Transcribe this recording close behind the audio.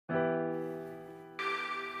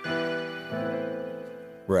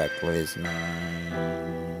Reckless 9.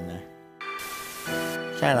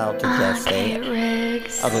 Shout out to Jeff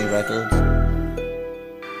Ugly Records,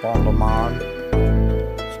 Bondamon,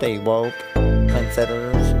 Stay Woke,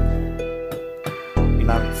 Trendsetters,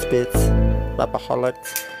 United Spits,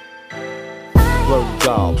 Rapaholics,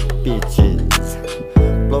 Blowjob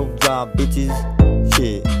bitches,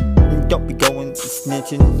 shit. Don't be going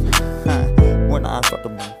snitching, when I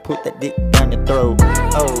fucking put that dick down your throat.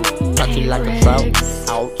 Oh, touch you like a trout.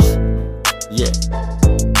 Ouch. Yeah.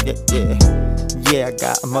 Yeah, I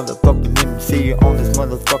got a motherfucking MC on this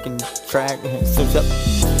motherfucking track. So up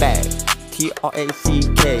back.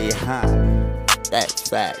 T-R-A-C-K, That's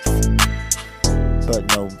facts. But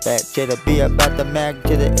no, that Chedda be about the Mac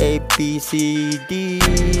to the A-B-C-D.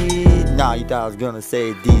 Nah, you thought I was gonna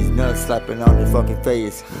say these nuts slapping on your fucking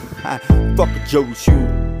face. Fucking Joe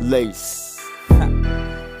shoelace.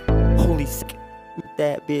 Holy sick.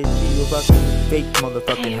 That bitch, she a fucking fake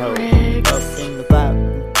motherfucking hoe. Up in the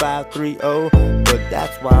 530, but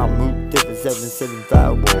that's why I moved to the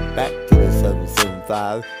 775. Well, back to the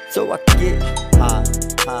 775, so I can get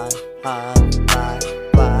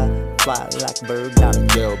fly like a bird, not a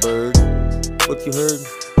jailbird. What you heard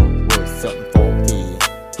was something funky.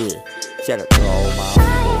 Yeah, shout out to all my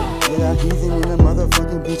people. Yeah, Heathen and the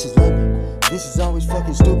motherfucking bitches love me. This is always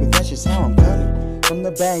fucking stupid, that's just how I'm coming. From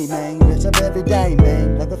the bay, man, bitch up every day,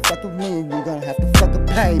 man. Motherfucker with me, you gonna have to fucking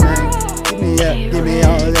pay, man. Give me up, give me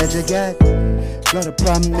all that you got. Got a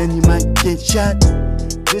problem, then you might get shot.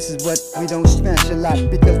 This is what we don't smash a lot,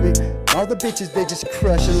 because all the bitches, they just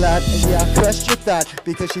crush a lot. And yeah, I crushed your thought,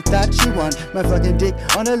 because she thought she want my fucking dick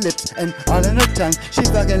on her lips and all in her tongue. She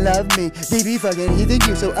fucking loved me, baby fucking Heathen,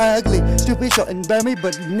 you so ugly. Stupid, short and bummy,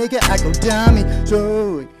 but nigga, I go dummy.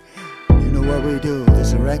 So, you know what we do,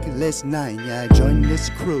 this a reckless 9, yeah, I join this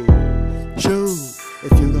crew. Shoot,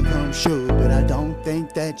 if you gon' come shoot, but I don't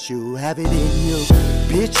think that you have it in you.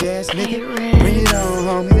 Bitch ass nigga, bring it on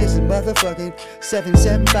homie, this is motherfucking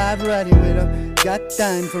 775 riding with them. Got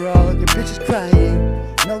time for all your bitches crying,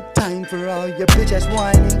 no time for all your bitch ass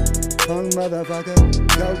whining. Punk motherfucker,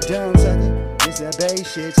 go down sucker, this that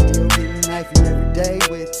bass shit, still getting knifing every day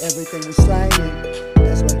with everything we slanging.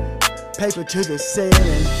 That's what, paper to the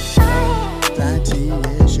ceiling. 19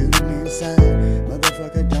 years shooting me inside,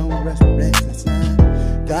 motherfucker don't rest reckless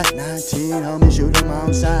 9. Got 19 homies, shoot them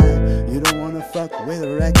on side. You don't wanna fuck with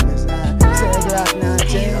a reckless 9. Say Glock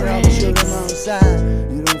 19 homies, shoot them on side.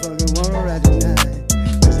 You don't fucking wanna ride tonight,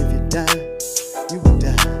 cause if you die, you will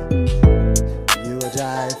die. You will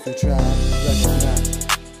die if you try.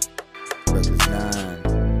 Reckless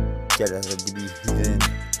 9. Chedda had to be Heathen.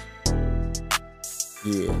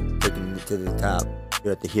 Yeah, taking it to the top.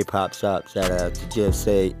 You're at the hip hop shop. Shout out to Jeff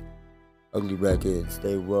Say, Ugly Records,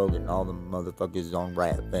 Stay Woke, and all the motherfuckers on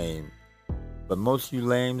rap fame. But most of you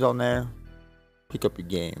lames on there, pick up your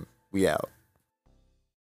game. We out.